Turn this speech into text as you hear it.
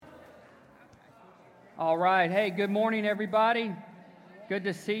All right. Hey, good morning, everybody. Good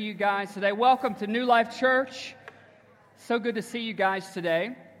to see you guys today. Welcome to New Life Church. So good to see you guys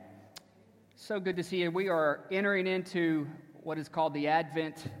today. So good to see you. We are entering into what is called the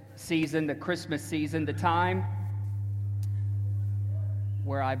Advent season, the Christmas season, the time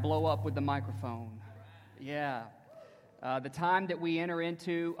where I blow up with the microphone. Yeah. The time that we enter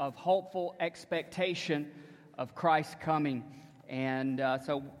into of hopeful expectation of Christ's coming. And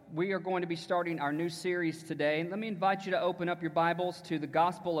so we are going to be starting our new series today. Let me invite you to open up your Bibles to the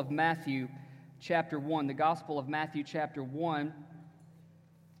Gospel of Matthew, chapter 1. The Gospel of Matthew, chapter 1.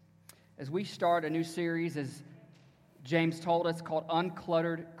 As we start a new series, as James told us, called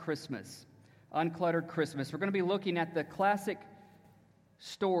Uncluttered Christmas. Uncluttered Christmas. We're going to be looking at the classic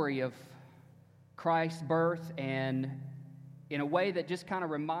story of Christ's birth, and in a way that just kind of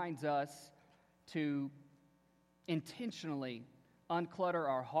reminds us to intentionally unclutter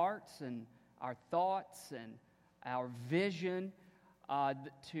our hearts and our thoughts and our vision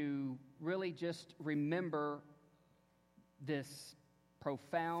to really just remember this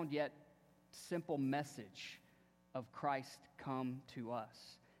profound yet simple message of Christ come to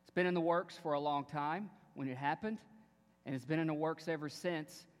us. It's been in the works for a long time when it happened, and it's been in the works ever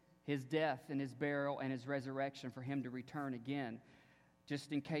since his death and his burial and his resurrection for him to return again.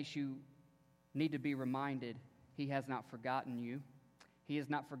 Just in case you need to be reminded, he has not forgotten you. He has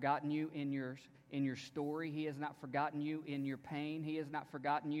not forgotten you in your story. He has not forgotten you in your pain. He has not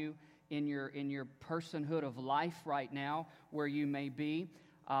forgotten you in your personhood of life right now where you may be.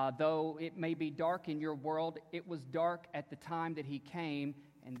 Though it may be dark in your world, it was dark at the time that he came,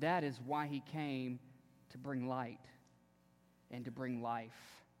 and that is why he came, to bring light and to bring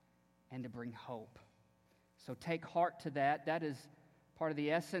life and to bring hope. So take heart to that. That is part of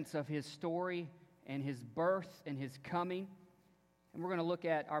the essence of his story and his birth and his coming. And we're going to look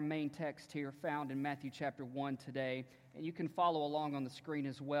at our main text here found in Matthew chapter 1 today. And you can follow along on the screen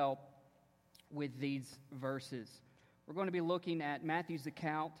as well with these verses. We're going to be looking at Matthew's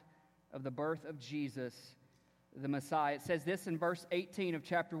account of the birth of Jesus, the Messiah. It says this in verse 18 of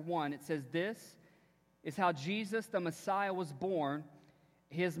chapter 1. It says, "This is how Jesus, the Messiah, was born.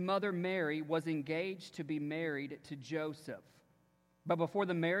 His mother Mary was engaged to be married to Joseph. But before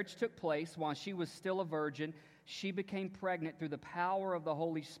the marriage took place, while she was still a virgin, she became pregnant through the power of the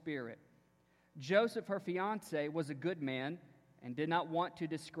Holy Spirit. Joseph, her fiancé, was a good man and did not want to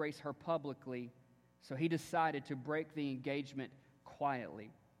disgrace her publicly, so he decided to break the engagement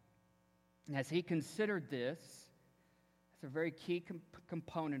quietly. And as he considered this, it's a very key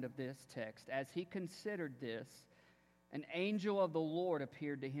component of this text. As he considered this, an angel of the Lord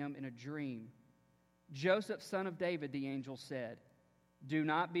appeared to him in a dream. 'Joseph, son of David,' the angel said, 'do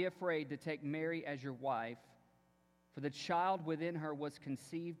not be afraid to take Mary as your wife, for the child within her was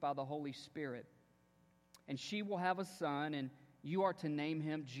conceived by the Holy Spirit. And she will have a son, and you are to name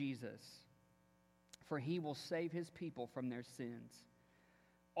him Jesus, for he will save his people from their sins.'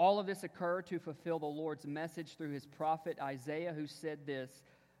 All of this occurred to fulfill the Lord's message through his prophet Isaiah, who said this,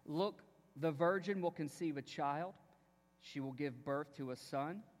 'Look, the virgin will conceive a child. She will give birth to a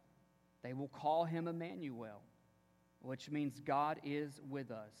son. They will call him Emmanuel,' which means God is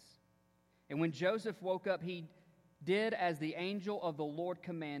with us. And when Joseph woke up, he did as the angel of the Lord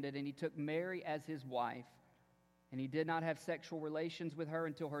commanded, and he took Mary as his wife. And he did not have sexual relations with her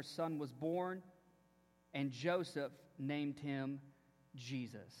until her son was born, and Joseph named him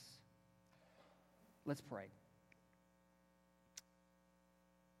Jesus." Let's pray.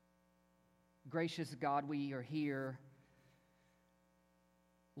 Gracious God, we are here,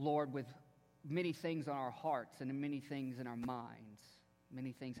 Lord, with many things on our hearts and many things in our minds,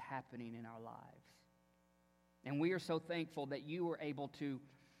 many things happening in our lives. And we are so thankful that you were able to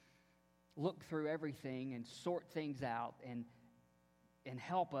look through everything and sort things out and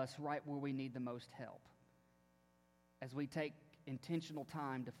help us right where we need the most help. As we take intentional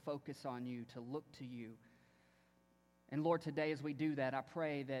time to focus on you, to look to you. And Lord, today as we do that, I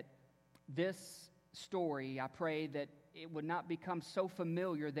pray that this story, I pray that it would not become so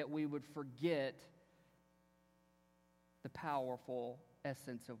familiar that we would forget the powerful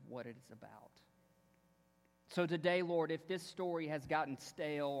essence of what it is about. So today, Lord, if this story has gotten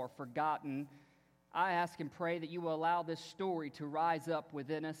stale or forgotten, I ask and pray that you will allow this story to rise up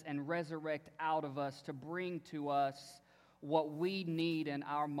within us and resurrect out of us to bring to us what we need in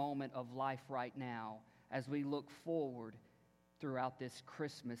our moment of life right now as we look forward throughout this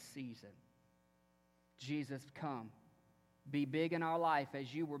Christmas season. Jesus, come. Be big in our life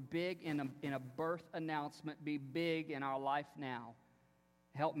as you were big in a birth announcement. Be big in our life now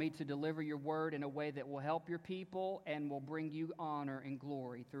Help me to deliver your word in a way that will help your people and will bring you honor and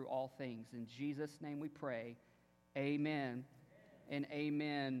glory through all things. In Jesus' name we pray. Amen and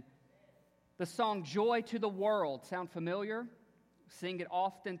amen. The song Joy to the World, sound familiar? Sing it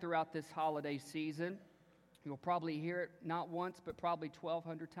often throughout this holiday season. You'll probably hear it not once, but probably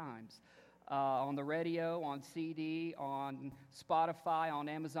 1,200 times. On the radio, on CD, on Spotify, on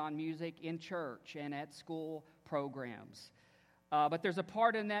Amazon Music, in church, and at school programs. But there's a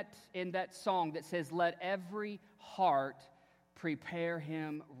part in that song that says, "Let every heart prepare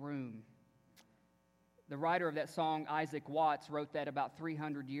him room." The writer of that song, Isaac Watts, wrote that about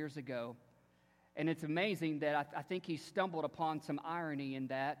 300 years ago. And it's amazing that I think he stumbled upon some irony in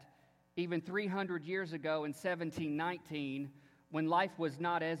that. Even 300 years ago in 1719, when life was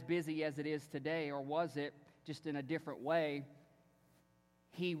not as busy as it is today, or was it, just in a different way,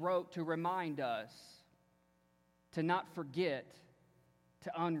 he wrote to remind us to not forget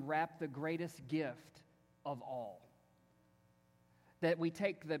to unwrap the greatest gift of all. That we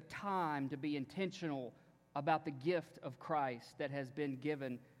take the time to be intentional about the gift of Christ that has been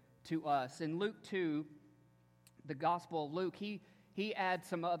given to us. In Luke 2, the Gospel of Luke, he adds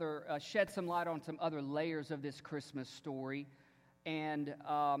some other, shed some light on some other layers of this Christmas story. And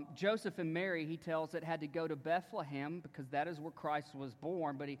Joseph and Mary, he tells it, had to go to Bethlehem because that is where Christ was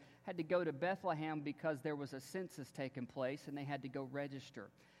born. But he had to go to Bethlehem because there was a census taking place and they had to go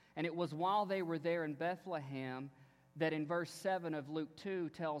register. And it was while they were there in Bethlehem that in verse 7 of Luke 2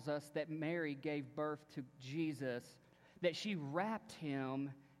 tells us that Mary gave birth to Jesus, that she wrapped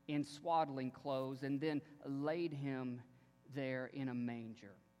him in swaddling clothes and then laid him there in a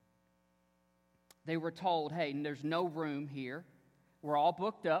manger. They were told, hey, there's no room here. We're all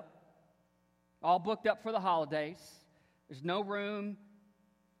booked up for the holidays. There's no room,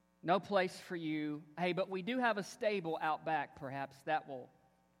 no place for you. Hey, but we do have a stable out back, perhaps that will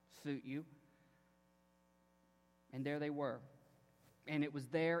suit you. And there they were. And it was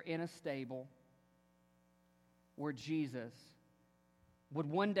there in a stable where Jesus would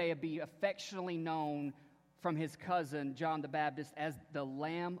one day be affectionately known from his cousin John the Baptist as the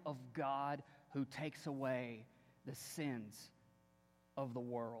Lamb of God who takes away the sins of the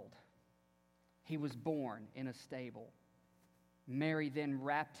world. He was born in a stable. Mary then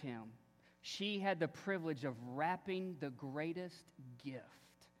wrapped him. She had the privilege of wrapping the greatest gift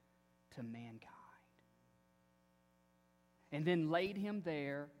to mankind. And then laid him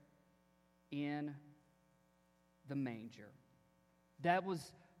there in the manger. That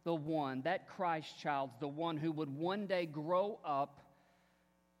was the one, that Christ child, the one who would one day grow up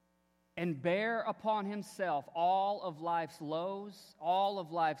and bear upon himself all of life's lows, all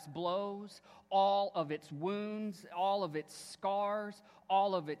of life's blows, all of its wounds, all of its scars,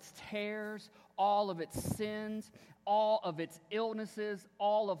 all of its tears, all of its sins, all of its illnesses,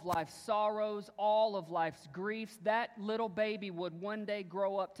 all of life's sorrows, all of life's griefs. That little baby would one day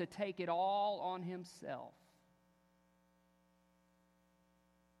grow up to take it all on himself.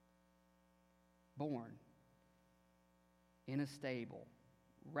 Born in a stable,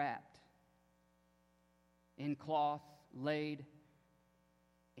 wrapped in cloth, laid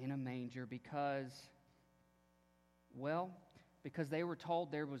in a manger because they were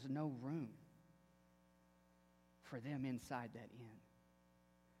told there was no room for them inside that inn.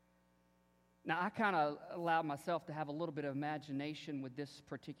 Now, I kind of allowed myself to have a little bit of imagination with this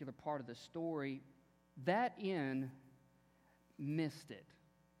particular part of the story. That inn missed it.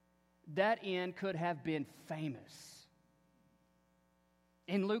 That inn could have been famous.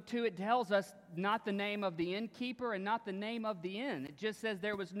 In Luke 2, it tells us not the name of the innkeeper and not the name of the inn. It just says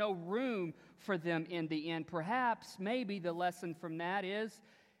there was no room for them in the inn. Perhaps, maybe the lesson from that is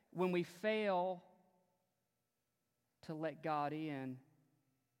when we fail to let God in,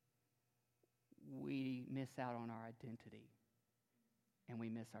 we miss out on our identity and we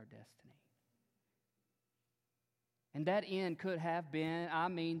miss our destiny. And that inn could have been,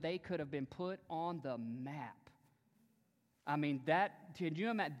 they could have been put on the map. Can you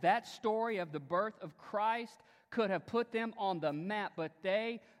imagine that story of the birth of Christ could have put them on the map, but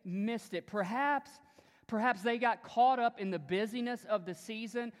they missed it. Perhaps they got caught up in the busyness of the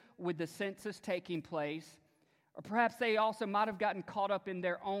season with the census taking place, or perhaps they also might have gotten caught up in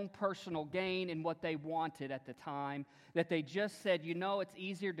their own personal gain and what they wanted at the time, that they just said, it's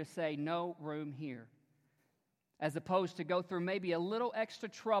easier to say no room here, as opposed to go through maybe a little extra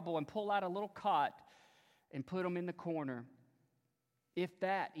trouble and pull out a little cot and put them in the corner, if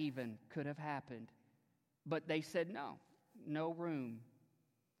that even could have happened. But they said, no room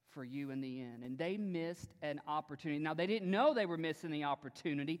for you in the inn. And they missed an opportunity. Now, they didn't know they were missing the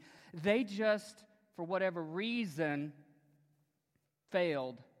opportunity. They just, for whatever reason,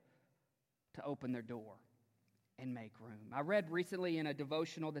 failed to open their door and make room. I read recently in a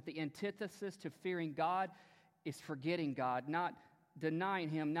devotional that the antithesis to fearing God is forgetting God, not denying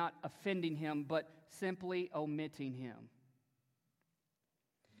Him, not offending Him, but simply omitting Him.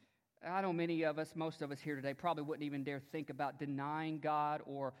 I know many of us, most of us here today, probably wouldn't even dare think about denying God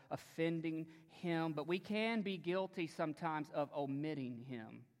or offending Him, but we can be guilty sometimes of omitting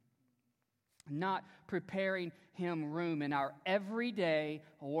Him, not preparing Him room in our everyday,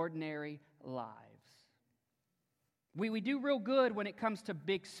 ordinary lives. We do real good when it comes to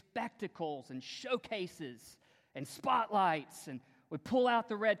big spectacles and showcases and spotlights, and we pull out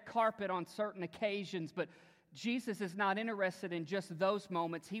the red carpet on certain occasions, but Jesus is not interested in just those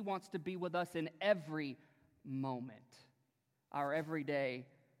moments. He wants to be with us in every moment, our everyday,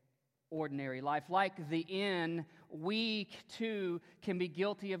 ordinary life. Like the inn, we too can be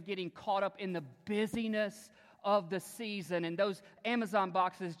guilty of getting caught up in the busyness of the season. And those Amazon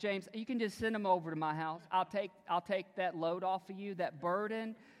boxes, James, you can just send them over to my house. I'll take that load off of you, that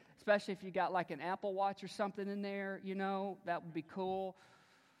burden, especially if you got like an Apple Watch or something in there, that would be cool.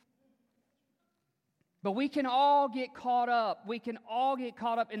 But we can all get caught up. We can all get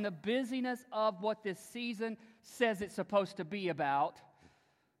caught up in the busyness of what this season says it's supposed to be about,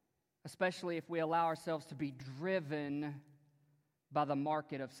 especially if we allow ourselves to be driven by the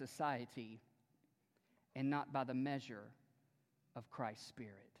market of society and not by the measure of Christ's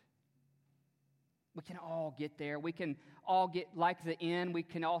Spirit. We can all get there. We can all get like the inn. We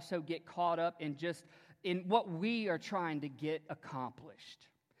can also get caught up in what we are trying to get accomplished.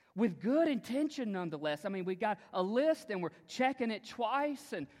 With good intention, nonetheless. I mean, we got a list and we're checking it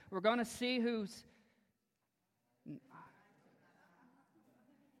twice, and we're going to see who's.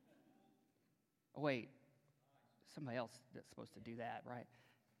 Oh, wait, somebody else that's supposed to do that, right?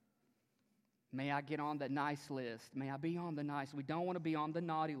 May I get on the nice list? May I be on the nice? We don't want to be on the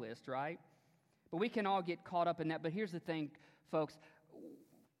naughty list, right? But we can all get caught up in that. But here's the thing, folks.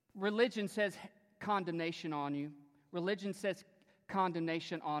 Religion says condemnation on you. Religion says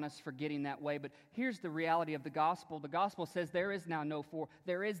condemnation on us for getting that way. But here's the reality of the gospel. The gospel says there is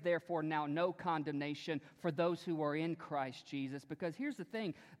therefore now no condemnation for those who are in Christ Jesus. Because here's the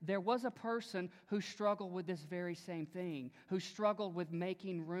thing, there was a person who struggled with this very same thing, who struggled with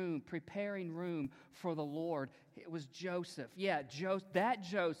making room, preparing room for the Lord. It was Joseph. Yeah, that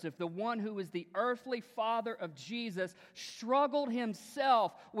Joseph, the one who was the earthly father of Jesus, struggled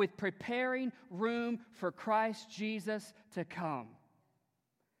himself with preparing room for Christ Jesus to come.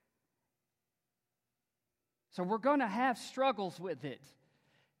 So we're going to have struggles with it.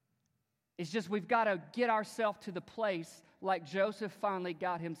 It's just we've got to get ourselves to the place like Joseph finally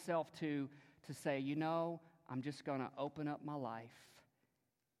got himself to say, I'm just going to open up my life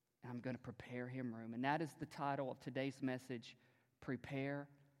and I'm going to prepare Him room. And that is the title of today's message, Prepare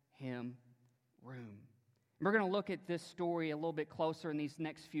Him Room. We're going to look at this story a little bit closer in these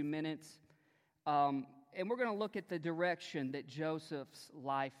next few minutes. And we're going to look at the direction that Joseph's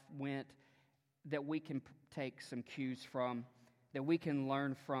life went, that we can take some cues from, that we can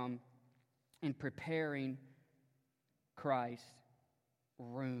learn from in preparing Christ's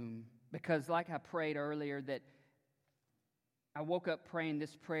room. Because like I prayed earlier, that I woke up praying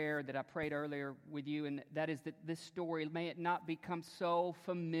this prayer that I prayed earlier with you, and that is that this story, may it not become so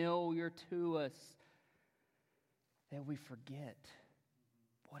familiar to us that we forget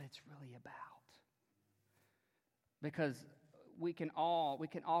what it's really about. Because we can all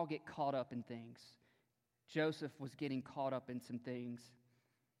get caught up in things. Joseph was getting caught up in some things,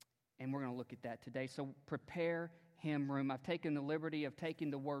 and we're going to look at that today. So prepare him room. I've taken the liberty of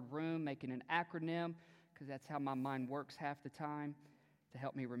taking the word room, making an acronym, because that's how my mind works half the time, to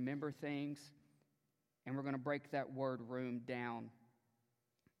help me remember things. And we're going to break that word room down.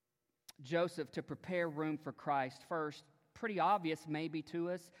 Joseph, to prepare room for Christ, first, pretty obvious maybe to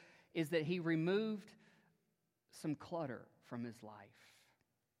us, is that he removed some clutter from his life.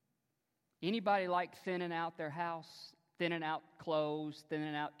 Anybody like thinning out their house, thinning out clothes,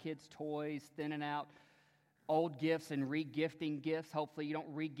 thinning out kids' toys, thinning out old gifts and re-gifting gifts? Hopefully you don't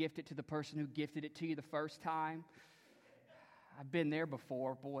re-gift it to the person who gifted it to you the first time. I've been there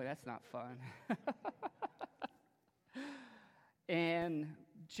before. Boy, that's not fun. And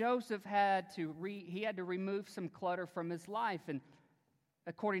Joseph had to remove some clutter from his life. And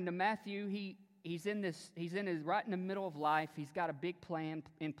according to Matthew, he's right in the middle of life. He's got a big plan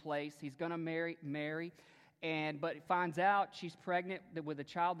in place. He's going to marry Mary, but finds out she's pregnant with a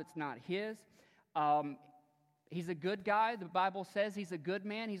child that's not his. He's a good guy. The Bible says he's a good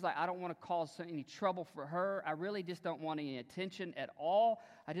man. He's like, I don't want to cause any trouble for her. I really just don't want any attention at all.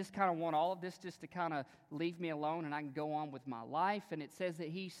 I just kind of want all of this just to kind of leave me alone and I can go on with my life. And it says that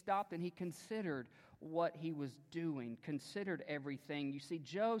he stopped and he considered what he was doing, considered everything. You see,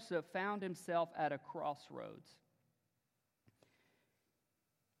 Joseph found himself at a crossroads.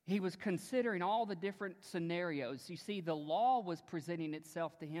 He was considering all the different scenarios. You see, the law was presenting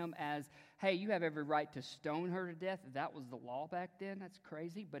itself to him as, hey, you have every right to stone her to death. That was the law back then. That's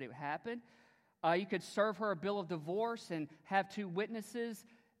crazy, but it happened. You could serve her a bill of divorce and have 2 witnesses,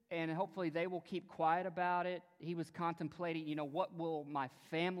 and hopefully they will keep quiet about it. He was contemplating, what will my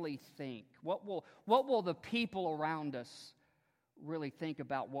family think? What will the people around us really think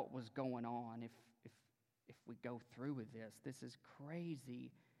about what was going on if we go through with this? This is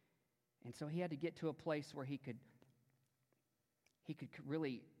crazy. And so he had to get to a place where he could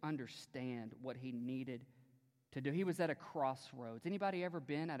really understand what he needed to do. He was at a crossroads. Anybody ever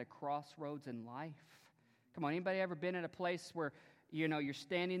been at a crossroads in life? Come on, anybody ever been at a place where, you're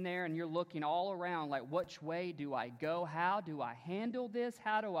standing there and you're looking all around like, which way do I go? How do I handle this?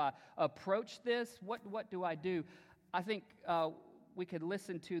 How do I approach this? What do I do? I think we could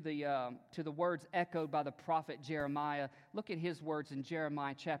listen to the words echoed by the prophet Jeremiah. Look at his words in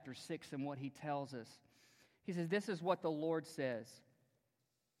Jeremiah chapter 6 and what he tells us. He says, this is what the Lord says.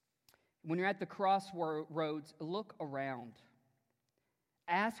 When you're at the crossroads, look around.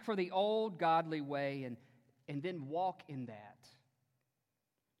 Ask for the old godly way and then walk in that.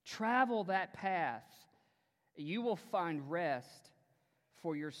 Travel that path. You will find rest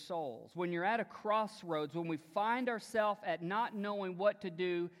for your souls. When you're at a crossroads, when we find ourselves at not knowing what to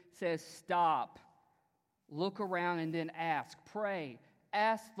do, says stop, look around, and then ask. Pray.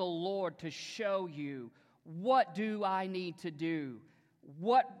 Ask the Lord to show you, what do I need to do?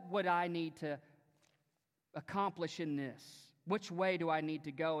 What would I need to accomplish in this? Which way do I need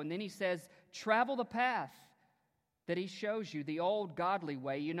to go? And then he says, travel the path that he shows you, the old godly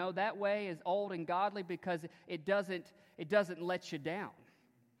way. That way is old and godly because it doesn't let you down.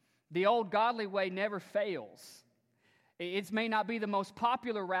 The old godly way never fails. It may not be the most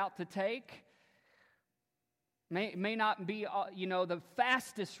popular route to take. May not be, the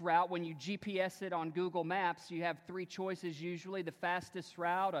fastest route. When you GPS it on Google Maps, you have 3 choices usually: the fastest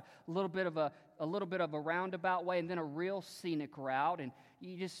route, a little bit of a roundabout way, and then a real scenic route. And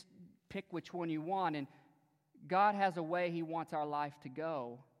you just pick which one you want. And God has a way He wants our life to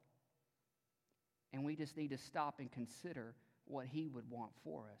go, and we just need to stop and consider what He would want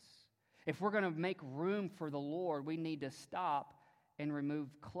for us. If we're going to make room for the Lord, we need to stop and remove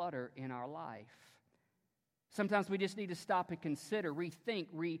clutter in our life. Sometimes we just need to stop and consider, rethink,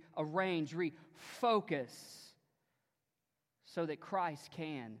 rearrange, refocus so that Christ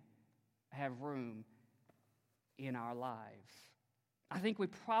can have room in our lives. I think we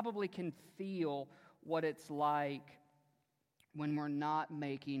probably can feel what it's like when we're not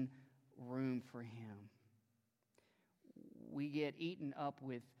making room for Him. We get eaten up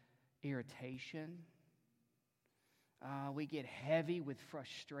with irritation. We get heavy with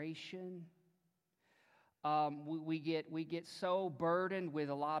frustration. We get so burdened with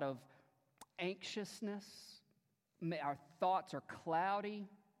a lot of anxiousness. Our thoughts are cloudy.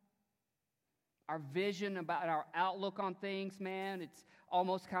 Our vision about our outlook on things, man, it's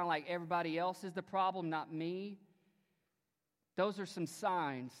almost kind of like everybody else is the problem, not me. Those are some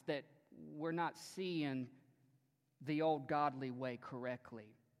signs that we're not seeing the old godly way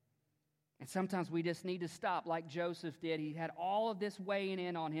correctly. And sometimes we just need to stop like Joseph did. He had all of this weighing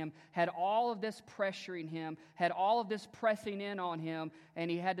in on him, had all of this pressuring him, had all of this pressing in on him, and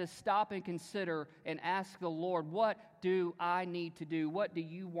he had to stop and consider and ask the Lord, what do I need to do? What do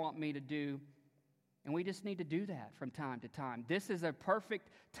you want me to do? And we just need to do that from time to time. This is a perfect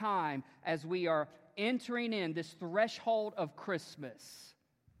time as we are entering in this threshold of Christmas.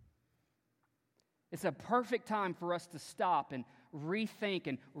 It's a perfect time for us to stop and rethink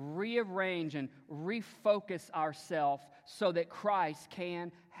and rearrange and refocus ourselves so that Christ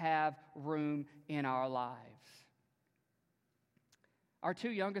can have room in our lives. Our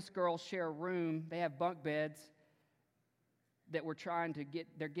 2 youngest girls share a room. They have bunk beds that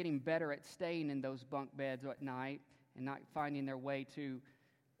they're getting better at staying in those bunk beds at night and not finding their way to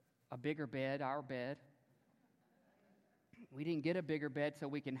a bigger bed, our bed. We didn't get a bigger bed so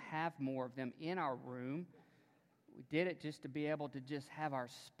we can have more of them in our room. We did it just to be able to just have our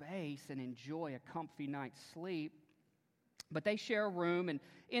space and enjoy a comfy night's sleep. But they share a room, and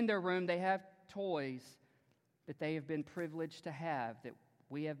in their room they have toys that they have been privileged to have, that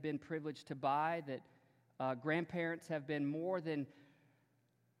we have been privileged to buy, that grandparents have been more than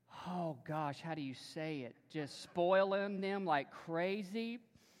oh gosh, how do you say it? Just spoiling them like crazy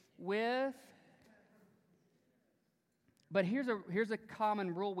with. But here's a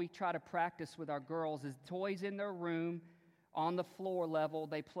common rule we try to practice with our girls is toys in their room on the floor level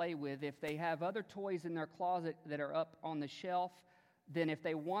they play with. If they have other toys in their closet that are up on the shelf, then if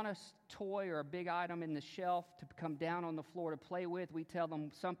they want a toy or a big item in the shelf to come down on the floor to play with, we tell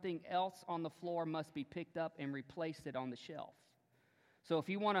them something else on the floor must be picked up and replaced it on the shelf. So if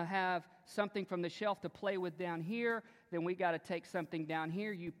you want to have something from the shelf to play with down here, then we got to take something down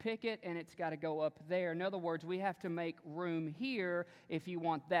here, you pick it, and it's got to go up there. In other words, we have to make room here if you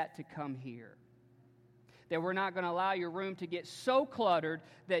want that to come here. That we're not going to allow your room to get so cluttered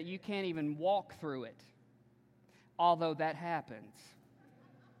that you can't even walk through it. Although that happens.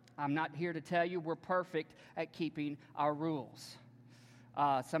 I'm not here to tell you we're perfect at keeping our rules.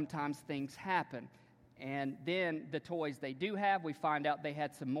 Sometimes things happen. And then the toys they do have, we find out they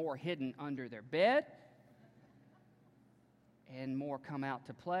had some more hidden under their bed. And more come out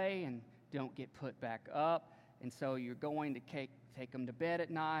to play and don't get put back up. And so you're going to take them to bed at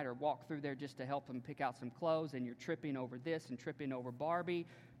night or walk through there just to help them pick out some clothes, and you're tripping over this and tripping over Barbie,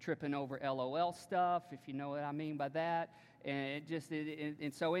 tripping over LOL stuff, if you know what I mean by that. And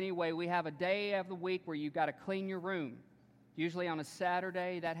so anyway, we have a day of the week where you've got to clean your room. Usually on a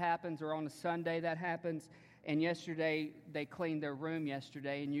Saturday that happens, or on a Sunday that happens. And yesterday, they cleaned their room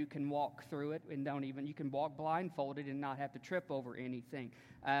yesterday, and you can walk through it and you can walk blindfolded and not have to trip over anything.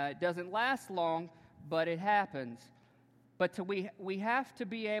 It doesn't last long, but it happens. But we have to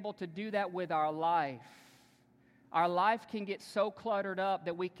be able to do that with our life. Our life can get so cluttered up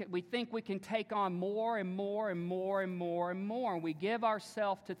that we think we can take on more and more and more and more and more. And we give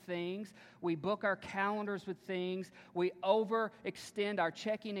ourselves to things. We book our calendars with things. We overextend our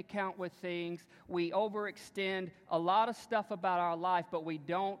checking account with things. We overextend a lot of stuff about our life, but we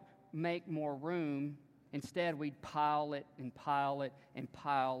don't make more room. Instead, we pile it and pile it and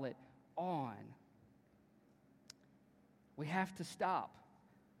pile it on. We have to stop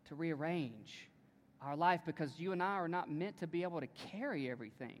to rearrange our life, because you and I are not meant to be able to carry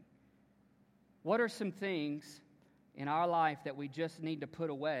everything. What are some things in our life that we just need to put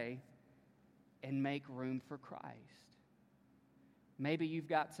away and make room for Christ? Maybe you've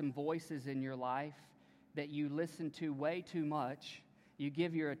got some voices in your life that you listen to way too much. You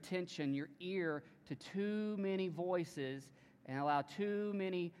give your attention, your ear to too many voices and allow too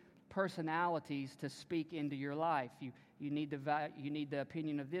many personalities to speak into your life. You need the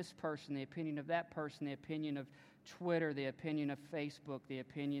opinion of this person, the opinion of that person, the opinion of Twitter, the opinion of Facebook, the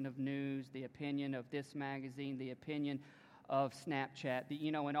opinion of news, the opinion of this magazine, the opinion of Snapchat.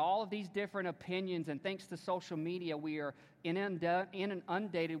 And all of these different opinions, and thanks to social media, we are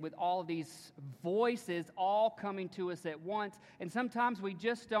inundated with all of these voices all coming to us at once. And sometimes we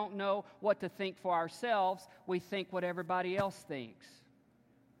just don't know what to think for ourselves. We think what everybody else thinks.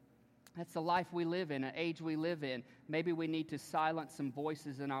 That's the life we live in, an age we live in. Maybe we need to silence some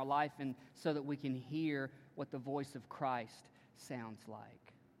voices in our life and so that we can hear what the voice of Christ sounds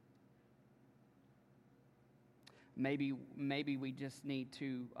like. Maybe we just need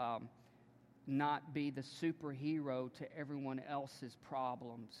to not be the superhero to everyone else's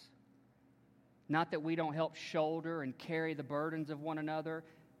problems. Not that we don't help shoulder and carry the burdens of one another,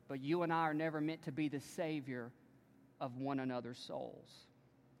 but you and I are never meant to be the savior of one another's souls.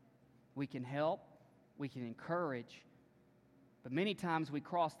 We can help, we can encourage, but many times we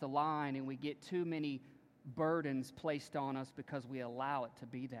cross the line and we get too many burdens placed on us because we allow it to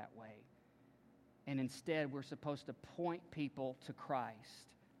be that way. And instead, we're supposed to point people to Christ,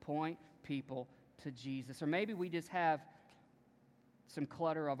 point people to Jesus. Or maybe we just have some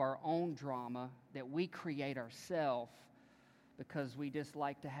clutter of our own drama that we create ourselves because we just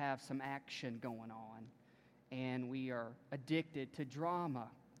like to have some action going on. And we are addicted to drama.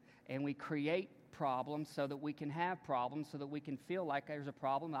 And we create problems so that we can have problems, so that we can feel like there's a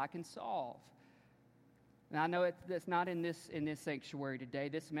problem I can solve. And I know it's not in this sanctuary today.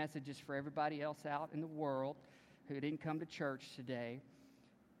 This message is for everybody else out in the world who didn't come to church today.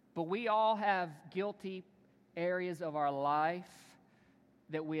 But we all have guilty areas of our life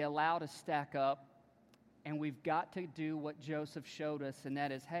that we allow to stack up. And we've got to do what Joseph showed us, and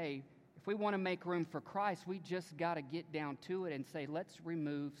that is, hey, if we want to make room for Christ, we just got to get down to it and say, let's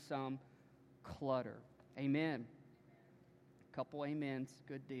remove some clutter. Amen. A couple amens,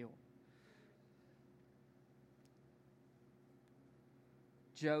 good deal.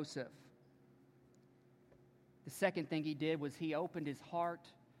 Joseph. The second thing he did was he opened his heart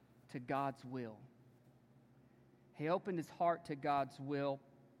to God's will. He opened his heart to God's will.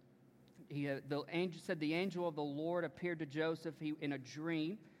 The angel said the angel of the Lord appeared to Joseph in a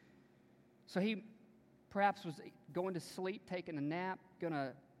dream. So he perhaps was going to sleep, taking a nap, going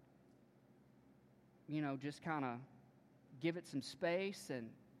to, just kind of give it some space. And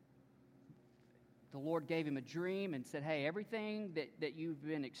the Lord gave him a dream and said, hey, everything that you've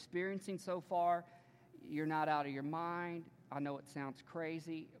been experiencing so far, you're not out of your mind. I know it sounds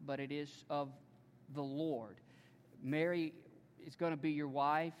crazy, but it is of the Lord. Mary is going to be your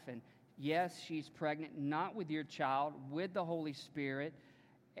wife, and yes, she's pregnant, not with your child, with the Holy Spirit,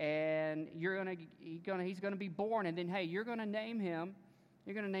 and he's going to be born, and then, hey, you're going to name him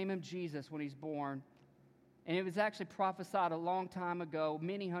Jesus when he's born. And it was actually prophesied a long time ago,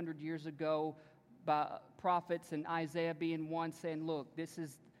 many hundred years ago, by prophets, and Isaiah being one, saying, look, this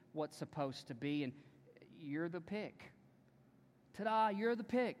is what's supposed to be, and you're the pick. Ta-da, you're the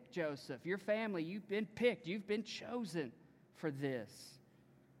pick, Joseph. Your family, you've been picked. You've been chosen for this.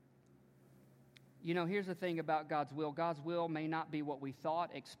 Here's the thing about God's will. God's will may not be what we thought,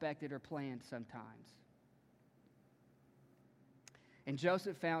 expected, or planned sometimes. And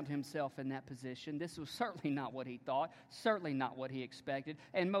Joseph found himself in that position. This was certainly not what he thought, certainly not what he expected,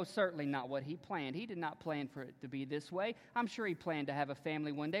 and most certainly not what he planned. He did not plan for it to be this way. I'm sure he planned to have a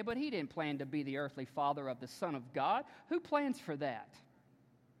family one day, but he didn't plan to be the earthly father of the Son of God. Who plans for that?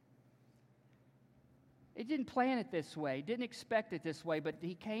 He didn't plan it this way, didn't expect it this way, but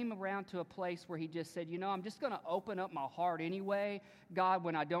he came around to a place where he just said, I'm just going to open up my heart anyway, God,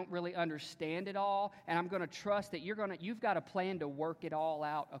 when I don't really understand it all, and I'm going to trust that you've got a plan to work it all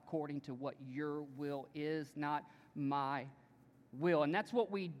out according to what your will is, not my will. And that's what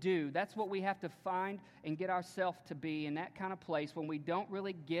we do. That's what we have to find and get ourselves to be in that kind of place when we don't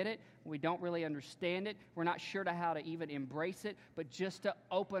really get it, we don't really understand it, we're not sure to how to even embrace it, but just to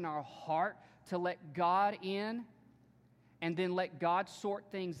open our heart to let God in, and then let God sort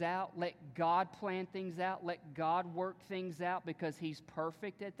things out, let God plan things out, let God work things out, because he's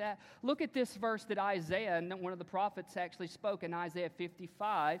perfect at that. Look at this verse that Isaiah, and one of the prophets actually spoke in Isaiah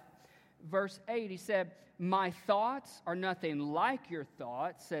 55, verse 8. He said, my thoughts are nothing like your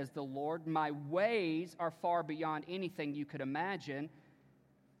thoughts, says the Lord. My ways are far beyond anything you could imagine.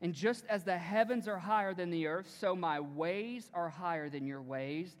 And just as the heavens are higher than the earth, so my ways are higher than your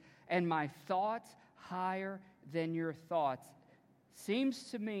ways, and my thoughts higher than your thoughts.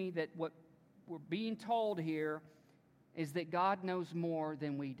 Seems to me that what we're being told here is that God knows more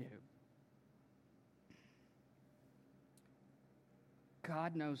than we do.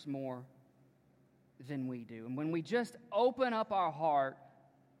 God knows more than we do. And when we just open up our heart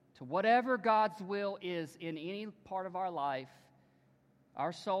to whatever God's will is in any part of our life,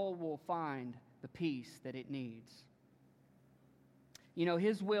 our soul will find the peace that it needs.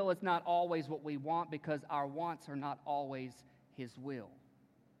 His will is not always what we want, because our wants are not always his will.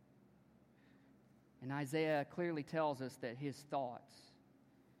 And Isaiah clearly tells us that his thoughts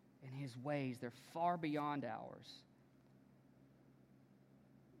and his ways, they're far beyond ours.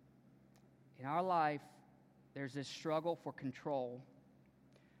 In our life, there's this struggle for control.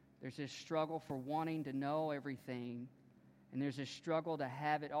 There's this struggle for wanting to know everything. And there's this struggle to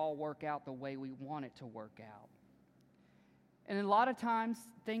have it all work out the way we want it to work out. And a lot of times,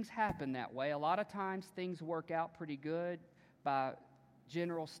 things happen that way. A lot of times, things work out pretty good by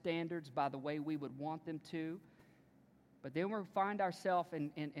general standards, by the way we would want them to. But then we find ourselves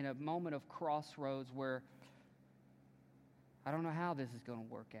in a moment of crossroads where I don't know how this is going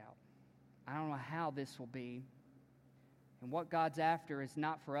to work out. I don't know how this will be. And what God's after is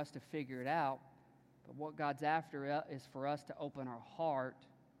not for us to figure it out, but what God's after is for us to open our heart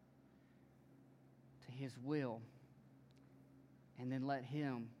to his will, and then let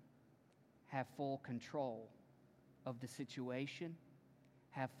him have full control of the situation,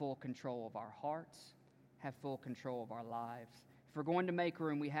 have full control of our hearts, have full control of our lives. If we're going to make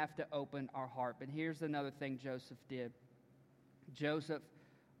room, we have to open our heart. But here's another thing Joseph did. Joseph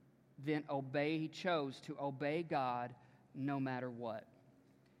then he chose to obey God no matter what.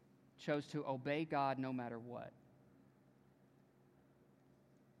 Chose to obey God no matter what.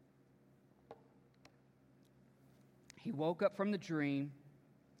 He woke up from the dream,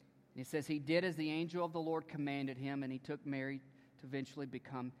 and it says he did as the angel of the Lord commanded him, and he took Mary to eventually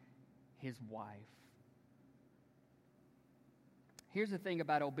become his wife. Here's the thing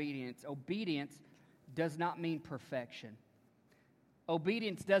about obedience. Obedience does not mean perfection.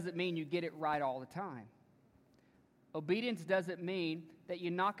 Obedience doesn't mean you get it right all the time. Obedience doesn't mean that you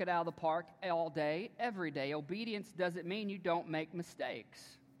knock it out of the park all day, every day. Obedience doesn't mean you don't make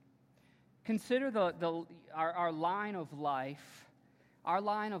mistakes. Consider our line of life. Our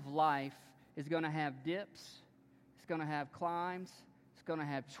line of life is going to have dips. It's going to have climbs. It's going to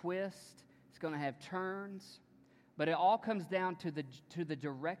have twists. It's going to have turns. But it all comes down to the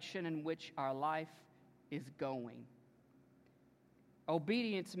direction in which our life is going.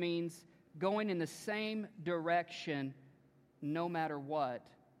 Obedience means going in the same direction no matter what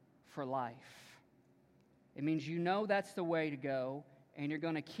for life. It means you know that's the way to go, and you're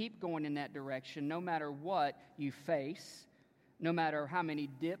going to keep going in that direction no matter what you face, no matter how many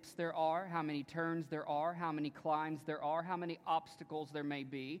dips there are, how many turns there are, how many climbs there are, how many obstacles there may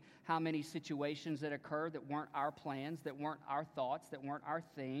be, how many situations that occur that weren't our plans, that weren't our thoughts, that weren't our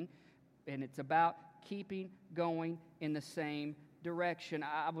thing. And it's about keeping going in the same direction.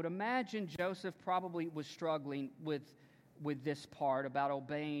 I would imagine Joseph probably was struggling with this part about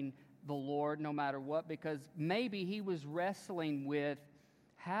obeying the Lord no matter what, because maybe he was wrestling with,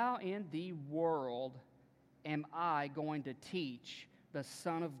 how in the world am I going to teach the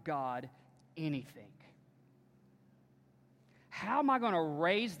Son of God anything? How am I going to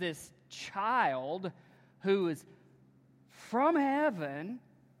raise this child who is from heaven,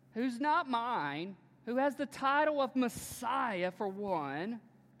 who's not mine, who has the title of Messiah for one?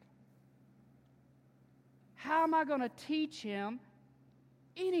 How am I going to teach him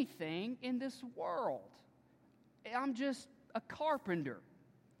anything in this world? I'm just a carpenter.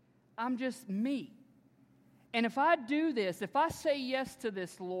 I'm just me. And if I do this, if I say yes to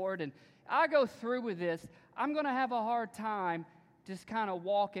this, Lord, and I go through with this, I'm going to have a hard time just kind of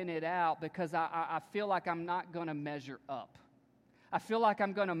walking it out, because I feel like I'm not going to measure up. I feel like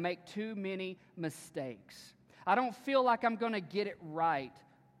I'm going to make too many mistakes. I don't feel like I'm going to get it right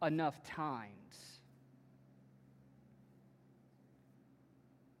enough times.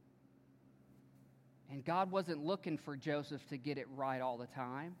 And God wasn't looking for Joseph to get it right all the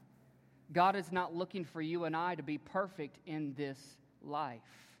time. God is not looking for you and I to be perfect in this life.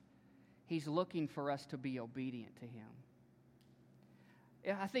 He's looking for us to be obedient to Him.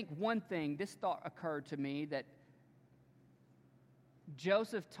 I think one thing, this thought occurred to me, that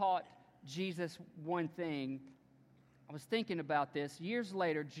Joseph taught Jesus one thing. I was thinking about this. Years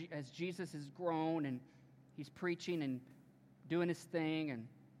later, as Jesus has grown and he's preaching and doing his thing, and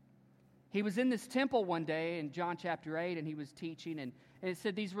he was in this temple one day in John chapter 8, and he was teaching, and it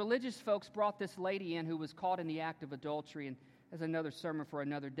said these religious folks brought this lady in who was caught in the act of adultery, and that's another sermon for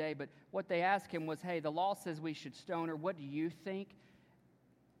another day, but what they asked him was, hey, the law says we should stone her. What do you think?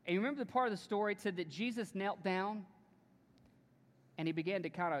 And you remember the part of the story? It said that Jesus knelt down, and he began to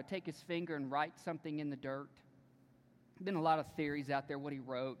kind of take his finger and write something in the dirt. There's been a lot of theories out there what he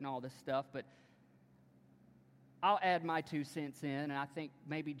wrote and all this stuff, but I'll add my 2 cents in, and I think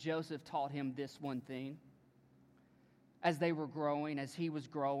maybe Joseph taught him this one thing. As they were growing, as he was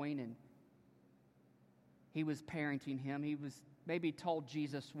growing, and he was parenting him, he was maybe told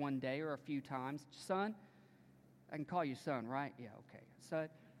Jesus one day or a few times, son, I can call you son, right? Yeah, okay. Son,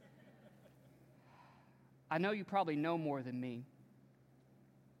 I know you probably know more than me,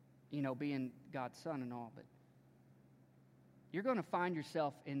 being God's son and all, but you're going to find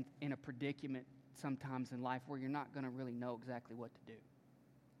yourself in a predicament sometimes in life where you're not going to really know exactly what to do.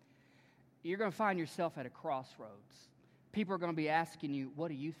 You're going to find yourself at a crossroads. People are going to be asking you, what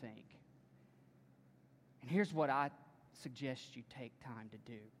do you think? And here's what I suggest you take time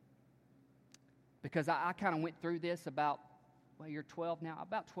to do. Because I kind of went through this you're 12 now,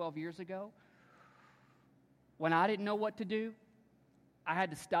 about 12 years ago. When I didn't know what to do, I had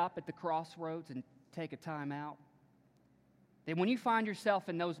to stop at the crossroads and take a time out. Then when you find yourself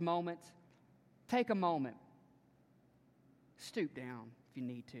in those moments, take a moment. Stoop down if you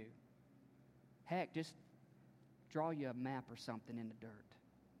need to. Heck, just draw you a map or something in the dirt.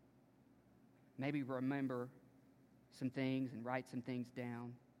 Maybe remember some things and write some things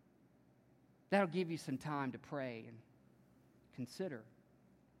down. That'll give you some time to pray and consider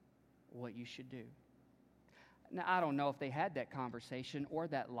what you should do. Now, I don't know if they had that conversation or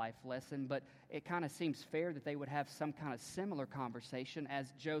that life lesson, but it kind of seems fair that they would have some kind of similar conversation,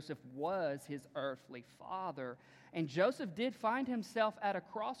 as Joseph was his earthly father. And Joseph did find himself at a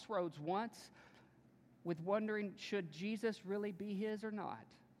crossroads once with wondering, should Jesus really be his or not?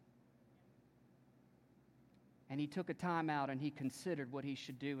 And he took a time out and he considered what he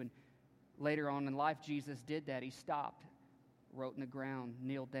should do. And later on in life, Jesus did that. He stopped, wrote in the ground,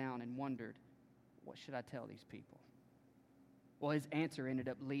 kneeled down, and wondered, what should I tell these people? Well, his answer ended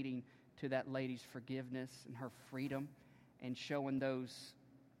up leading to that lady's forgiveness and her freedom, and showing those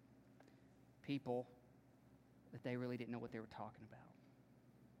people that they really didn't know what they were talking about.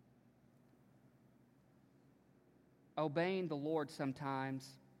 Obeying the Lord sometimes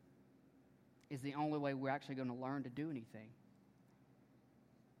is the only way we're actually going to learn to do anything.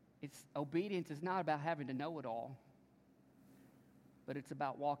 Obedience is not about having to know it all, but it's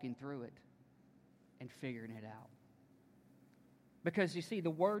about walking through it and figuring it out. Because you see,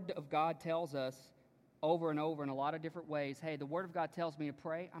 the Word of God tells us over and over in a lot of different ways, hey, the Word of God tells me to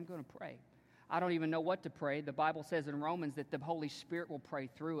pray, I'm going to pray. I don't even know what to pray. The Bible says in Romans that the Holy Spirit will pray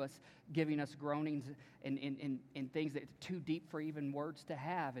through us, giving us groanings and things that are too deep for even words to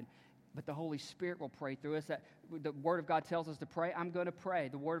have. But the Holy Spirit will pray through us. The Word of God tells us to pray. I'm going to pray.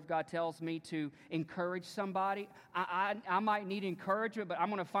 The Word of God tells me to encourage somebody. I might need encouragement, but I'm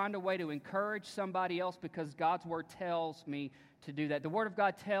going to find a way to encourage somebody else because God's Word tells me to do that. The Word of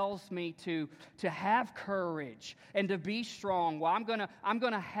God tells me to have courage and to be strong. Well, I'm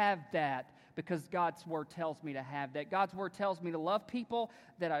going to have that because God's Word tells me to have that. God's Word tells me to love people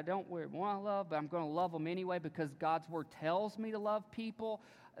that I don't want to love, but I'm going to love them anyway because God's Word tells me to love people.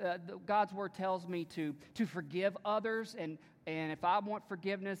 God's Word tells me to forgive others, and if I want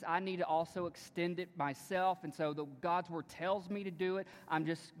forgiveness, I need to also extend it myself. And so God's Word tells me to do it. I'm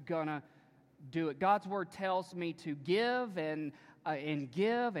just going to do it. God's Word tells me to give and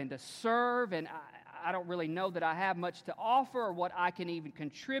to serve, and I don't really know that I have much to offer or what I can even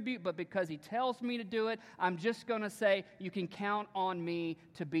contribute, but because He tells me to do it, I'm just going to say, you can count on me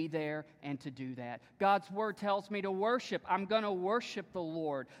to be there and to do that. God's Word tells me to worship. I'm going to worship the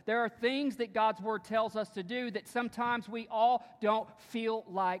Lord. There are things that God's Word tells us to do that sometimes we all don't feel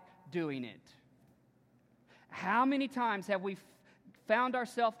like doing it. How many times have we found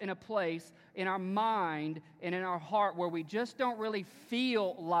ourselves in a place in our mind and in our heart where we just don't really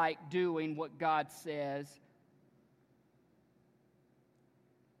feel like doing what God says?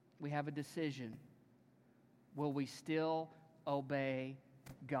 We have a decision. Will we still obey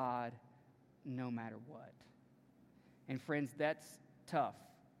God no matter what? And friends, that's tough.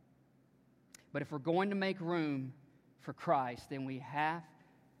 But if we're going to make room for Christ, then we have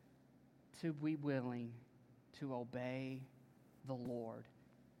to be willing to obey the Lord,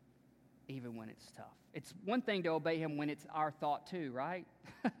 even when it's tough. It's one thing to obey Him when it's our thought too, right?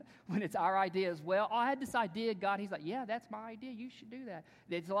 When it's our idea as well. Oh, I had this idea, God. He's like, yeah, that's my idea. You should do that.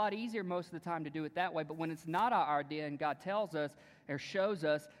 It's a lot easier most of the time to do it that way. But when it's not our idea and God tells us or shows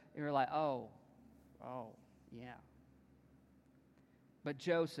us, you're like, oh, yeah. But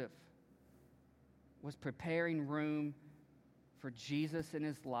Joseph was preparing room for Jesus in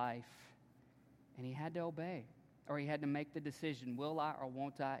his life, and he had to obey. Or he had to make the decision, will I or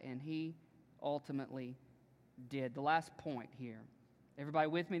won't I? And he ultimately did. The last point here. Everybody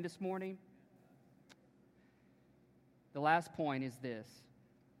with me this morning? The last point is this.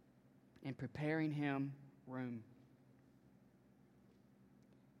 In preparing him room.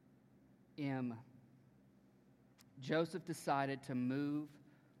 Joseph decided to move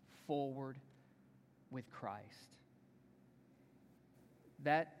forward with Christ.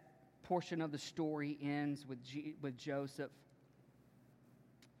 That portion of the story ends with Joseph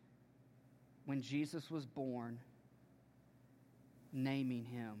when Jesus was born, naming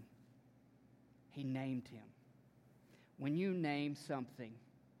him. He named him. When you name something,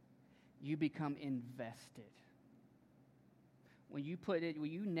 you become invested. When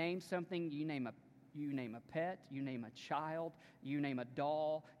you name something, you name a pet, you name a child, you name a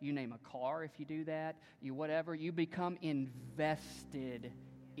doll, you name a car if you do that, you become invested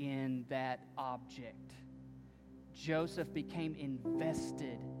in that object. Joseph became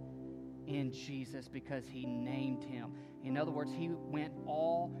invested in Jesus because he named him. In other words, he went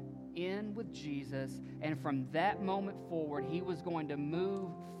all in with Jesus, and from that moment forward, he was going to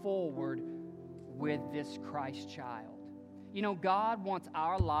move forward with this Christ child. You know, God wants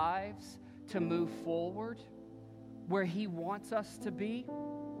our lives to move forward where He wants us to be.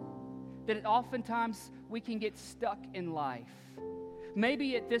 That oftentimes we can get stuck in life.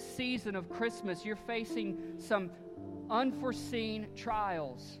 Maybe at this season of Christmas, you're facing some unforeseen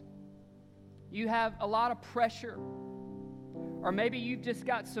trials. You have a lot of pressure. Or maybe you've just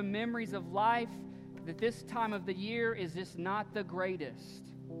got some memories of life that this time of the year is just not the greatest.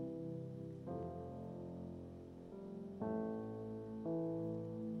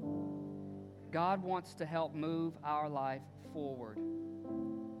 God wants to help move our life forward.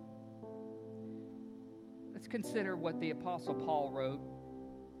 Let's consider what the Apostle Paul wrote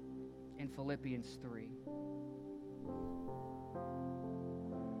in Philippians 3.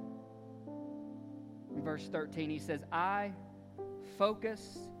 In verse 13, he says, I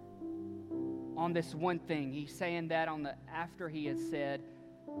focus on this one thing. He's saying that after he has said,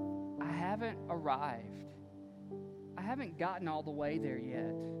 I haven't arrived. I haven't gotten all the way there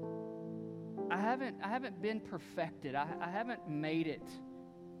yet. I haven't been perfected. I haven't made it.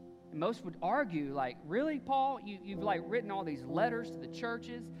 And most would argue, like, really, Paul? You've like written all these letters to the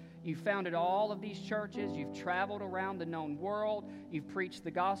churches. You've founded all of these churches. You've traveled around the known world. You've preached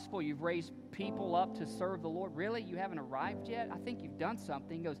the gospel. You've raised people up to serve the Lord. Really? You haven't arrived yet? I think you've done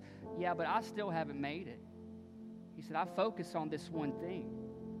something. He goes, yeah, but I still haven't made it. He said, I focus on this one thing.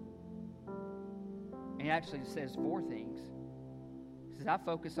 And he actually says 4 things. He says, I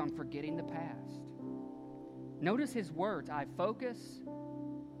focus on forgetting the past. Notice his words. I focus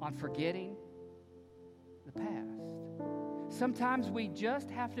on forgetting the past. Sometimes we just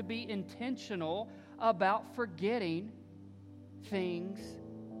have to be intentional about forgetting things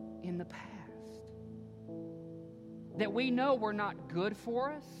in the past. That we know were not good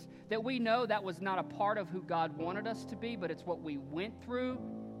for us. That we know that was not a part of who God wanted us to be, but it's what we went through.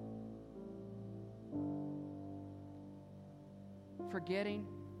 Forgetting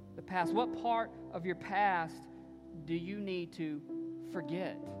the past. What part of your past do you need to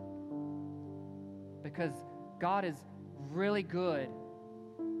forget? Because God is really good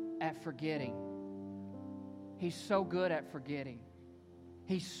at forgetting. He's so good at forgetting.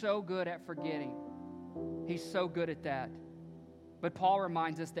 He's so good at forgetting. He's so good at that. But Paul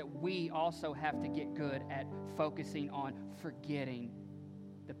reminds us that we also have to get good at focusing on forgetting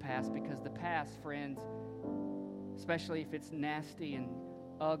the past, because the past, friends, especially if it's nasty and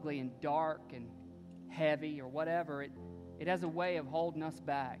ugly and dark and heavy or whatever, it has a way of holding us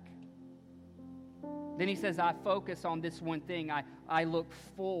back. Then he says, I focus on this one thing. I look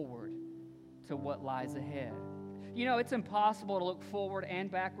forward to what lies ahead. You know, it's impossible to look forward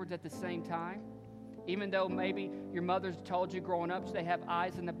and backwards at the same time. Even though maybe your mother's told you growing up they have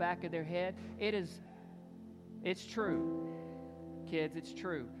eyes in the back of their head. It's true. Kids, it's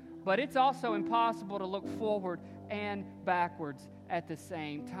true. But it's also impossible to look forward and backwards at the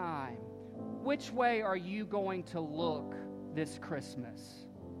same time. Which way are you going to look this Christmas?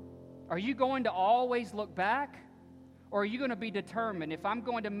 Are you going to always look back? Or are you going to be determined, if I'm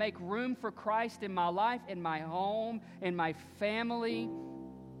going to make room for Christ in my life, in my home, in my family,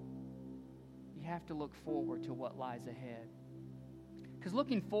 you have to look forward to what lies ahead. Because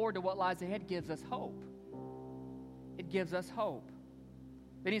looking forward to what lies ahead gives us hope. It gives us hope.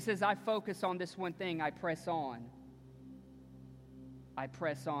 Then he says, I focus on this one thing. I press on. I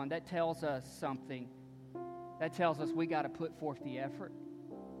press on. That tells us something. That tells us we got to put forth the effort.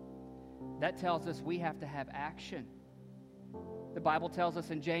 That tells us we have to have action. The Bible tells us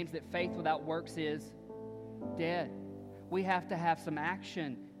in James that faith without works is dead. We have to have some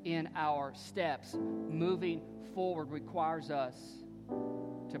action in our steps. Moving forward requires us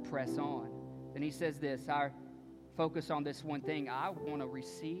to press on. Then he says this, our focus on this one thing. I want to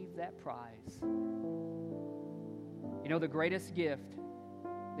receive that prize. You know, the greatest gift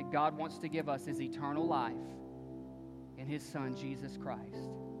that God wants to give us is eternal life in His Son, Jesus Christ.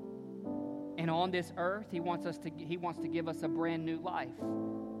 And on this earth, He wants to give us a brand new life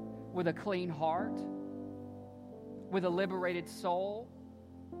with a clean heart, with a liberated soul,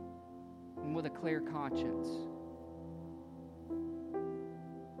 and with a clear conscience.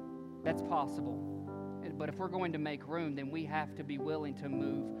 That's possible. But if we're going to make room, then we have to be willing to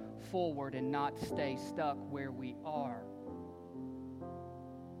move forward and not stay stuck where we are.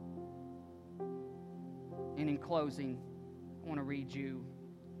 And in closing, I want to read you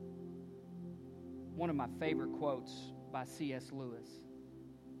one of my favorite quotes by C.S. Lewis.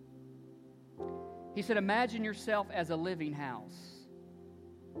 He said, imagine yourself as a living house.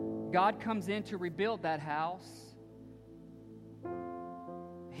 God comes in to rebuild that house.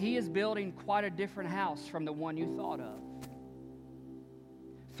 He is building quite a different house from the one you thought of.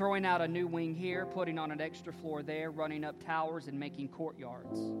 Throwing out a new wing here, putting on an extra floor there, running up towers and making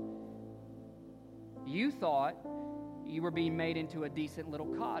courtyards. You thought you were being made into a decent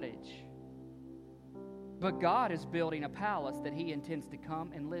little cottage. But God is building a palace that He intends to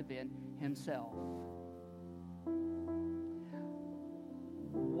come and live in Himself.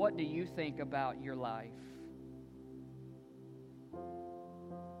 What do you think about your life?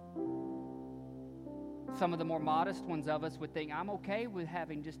 Some of the more modest ones of us would think, I'm okay with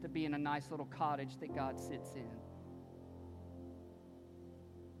having just to be in a nice little cottage that God sits in.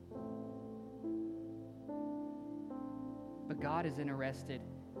 But God is interested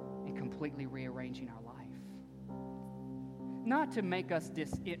in completely rearranging our life. Not to make us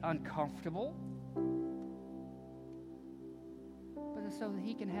uncomfortable, but so that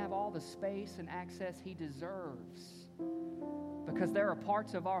He can have all the space and access He deserves. Because there are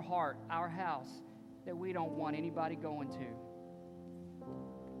parts of our heart, our house, that we don't want anybody going to.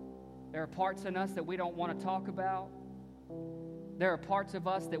 There are parts in us that we don't want to talk about. There are parts of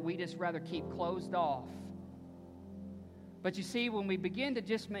us that we just rather keep closed off. But you see, when we begin to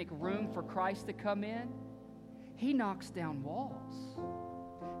just make room for Christ to come in, He knocks down walls.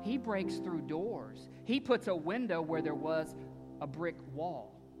 He breaks through doors. He puts a window where there was a brick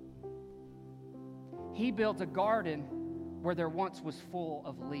wall. He builds a garden where there once was full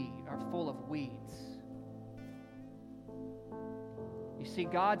of weeds. You see,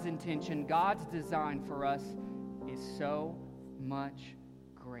 God's intention, God's design for us is so much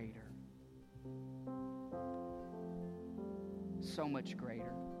greater. So much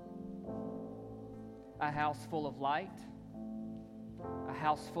greater. A house full of light, a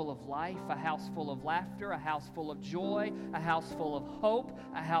house full of life, a house full of laughter, a house full of joy, a house full of hope,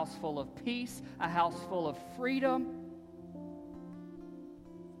 a house full of peace, a house full of freedom.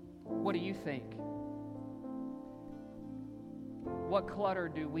 What do you think? What clutter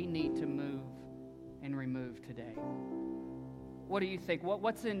do we need to move and remove today? What do you think?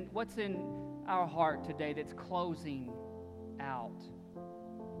 What's in our heart today that's closing out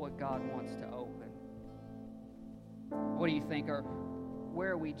what God wants to open? What do you think? Or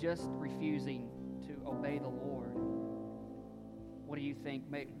where are we just refusing to obey the Lord? What do you think?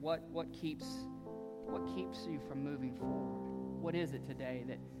 What keeps you from moving forward? What is it today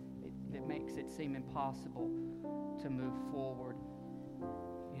that makes it seem impossible to move forward?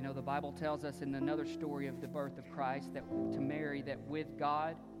 You know, the Bible tells us in another story of the birth of Christ that to Mary, that with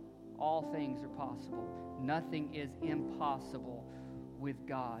God, all things are possible. Nothing is impossible with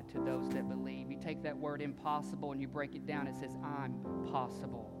God to those that believe. You take that word impossible and you break it down, it says, I'm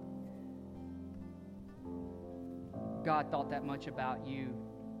possible. God thought that much about you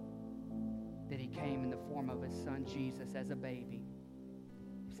that He came in the form of His Son Jesus as a baby.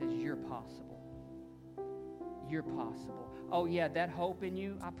 He says, you're possible. You're possible. Oh yeah, that hope in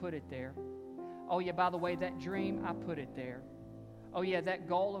you, I put it there. Oh yeah, by the way, that dream, I put it there. Oh yeah, that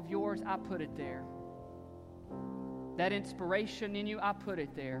goal of yours, I put it there. That inspiration in you, I put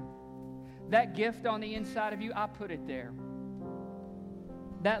it there. That gift on the inside of you, I put it there.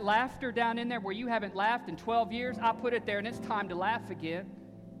 That laughter down in there where you haven't laughed in 12 years, I put it there, and it's time to laugh again.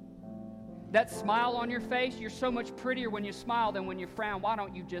 That smile on your face, you're so much prettier when you smile than when you frown. Why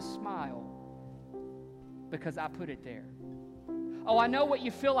don't you just smile? Because I put it there. Oh, I know what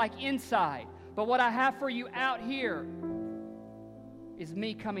you feel like inside, but what I have for you out here is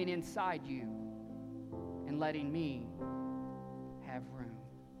me coming inside you and letting me have room.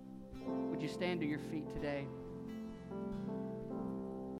 Would you stand to your feet today?